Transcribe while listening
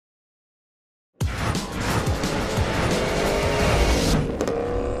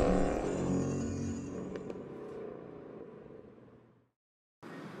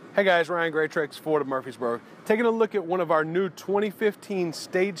Hey guys, Ryan Greatrex, Ford of Murfreesboro. Taking a look at one of our new 2015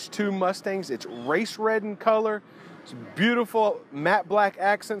 Stage 2 Mustangs. It's race red in color. It's beautiful matte black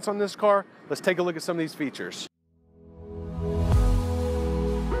accents on this car. Let's take a look at some of these features.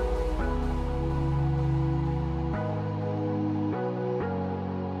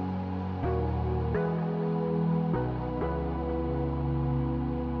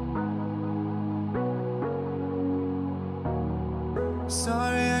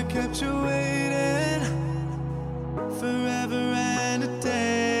 Sorry I kept you waiting forever and a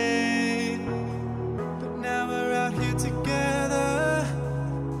day, but now we're out here together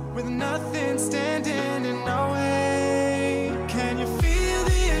with nothing standing in our way. Can you feel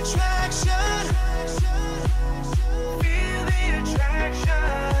the attraction? Feel the attraction.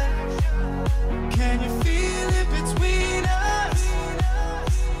 Can you feel it between us?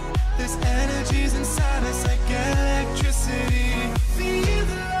 This energy's inside us like electricity. Feel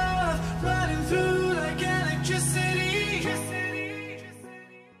the love running through like electricity.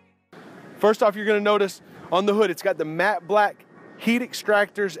 First off, you're going to notice on the hood, it's got the matte black heat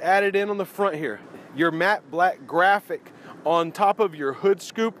extractors added in on the front here. Your matte black graphic on top of your hood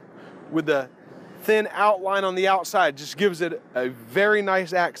scoop with the thin outline on the outside just gives it a very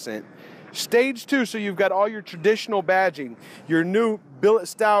nice accent. Stage 2, so you've got all your traditional badging, your new billet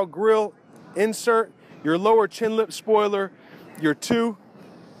style grille insert, your lower chin lip spoiler, your two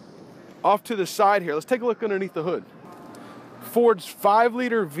off to the side here. Let's take a look underneath the hood. Ford's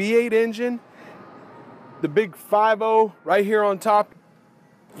 5-liter V8 engine, the big 5.0 right here on top.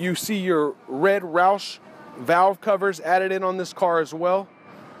 You see your red Roush valve covers added in on this car as well.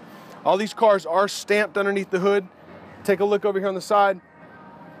 All these cars are stamped underneath the hood. Take a look over here on the side.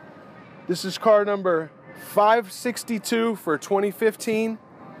 This is car number 562 for 2015.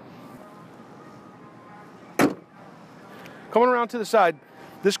 Coming around to the side,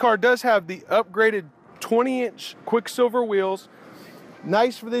 this car does have the upgraded 20-inch Quicksilver wheels.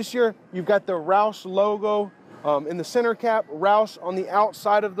 Nice for this year. You've got the Roush logo in the center cap, Roush on the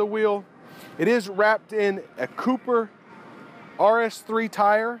outside of the wheel. It is wrapped in a Cooper RS3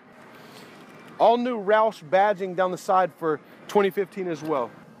 tire. All new Roush badging down the side for 2015 as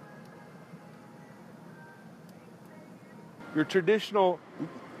well. Your traditional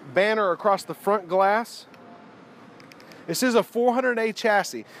banner across the front glass. This is a 400A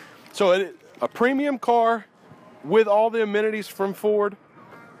chassis, so a premium car with all the amenities from Ford,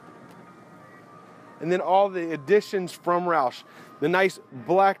 and then all the additions from Roush. The nice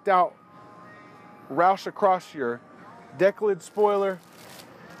blacked out Roush across your deck lid spoiler.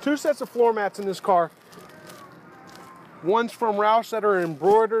 2 sets of floor mats in this car. One's from Roush that are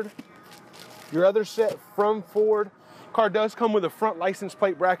embroidered. Your other set from Ford. Car does come with a front license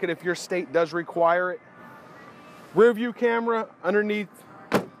plate bracket if your state does require it. Rear view camera underneath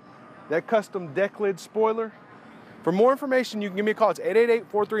that custom deck lid spoiler. For more information, you can give me a call. It's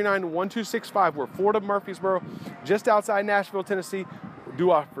 888-439-1265. We're Ford of Murfreesboro, just outside Nashville, Tennessee. We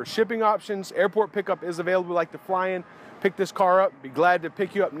do offer shipping options. Airport pickup is available. We like to fly in, pick this car up. Be glad to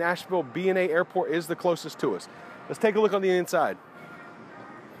pick you up. Nashville B&A Airport is the closest to us. Let's take a look on the inside.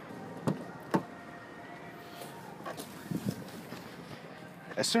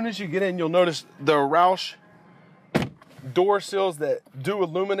 As soon as you get in, you'll notice the Roush door sills that do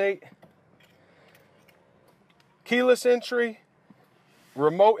illuminate. Keyless entry,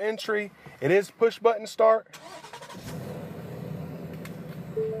 remote entry. It is push button start.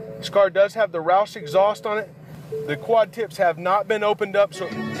 This car does have the Roush exhaust on it. The quad tips have not been opened up, so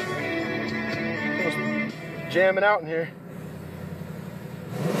it's jamming out in here.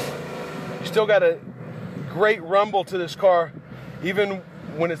 You still got a great rumble to this car, even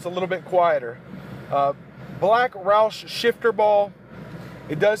when it's a little bit quieter. Black Roush shifter ball.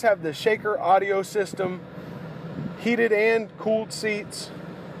 It does have the shaker audio system, heated and cooled seats.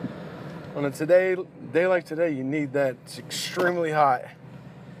 On a day like today, you need that. It's extremely hot.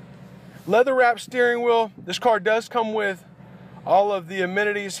 Leather wrapped steering wheel. This car does come with all of the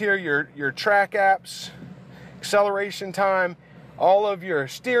amenities here, your track apps, acceleration time, all of your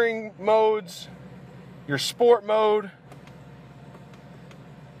steering modes, your sport mode,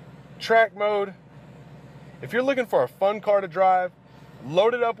 track mode. If you're looking for a fun car to drive,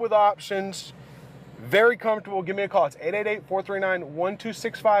 loaded up with options, very comfortable, give me a call. It's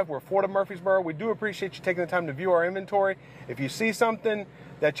 888-439-1265. We're Ford of Murfreesboro. We do appreciate you taking the time to view our inventory. If you see something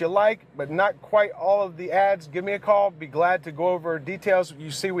that you like, but not quite all of the ads, give me a call. Be glad to go over details.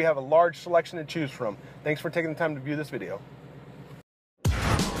 You see we have a large selection to choose from. Thanks for taking the time to view this video.